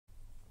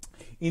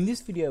In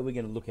this video, we're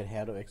going to look at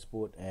how to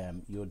export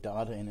your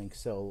data in an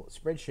Excel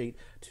spreadsheet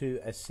to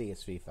a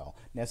CSV file.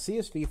 Now,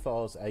 CSV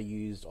files are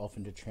used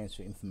often to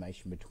transfer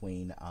information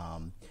between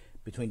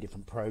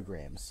different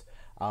programs.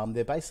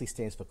 They basically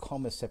stands for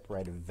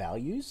comma-separated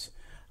values,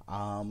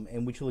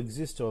 and which will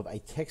exist of a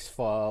text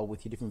file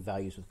with your different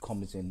values with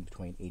commas in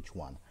between each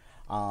one.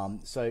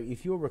 So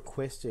if you're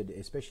requested,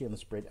 especially on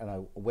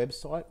a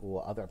website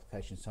or other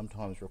applications,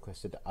 sometimes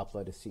requested to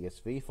upload a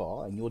CSV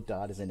file and your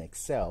data is in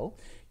Excel,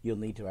 you'll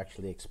need to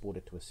actually export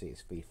it to a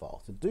CSV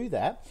file. To do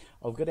that,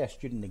 I've got our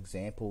student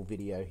example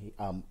video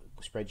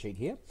spreadsheet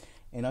here,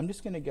 and I'm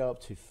just going to go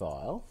up to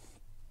File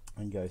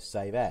and go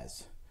Save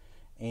As.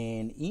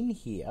 And in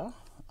here,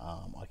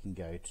 I can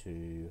go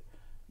to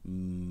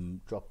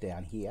drop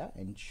down here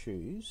and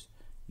choose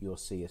your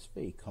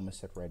CSV, comma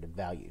separated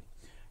value.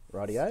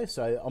 Rightio,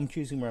 so I'm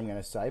choosing where I'm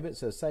going to save it.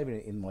 So saving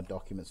it in my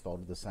documents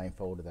folder, the same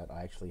folder that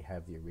I actually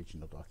have the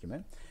original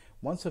document.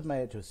 Once I've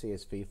made it to a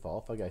CSV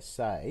file, if I go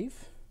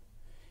save,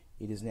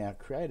 it has now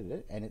created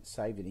it and it's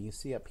saved it. And you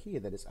see up here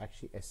that it's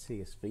actually a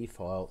CSV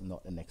file,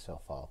 not an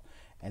Excel file.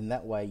 And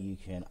that way you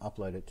can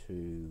upload it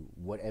to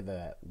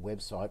whatever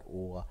website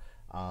or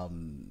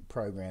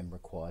program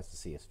requires the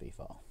CSV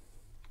file.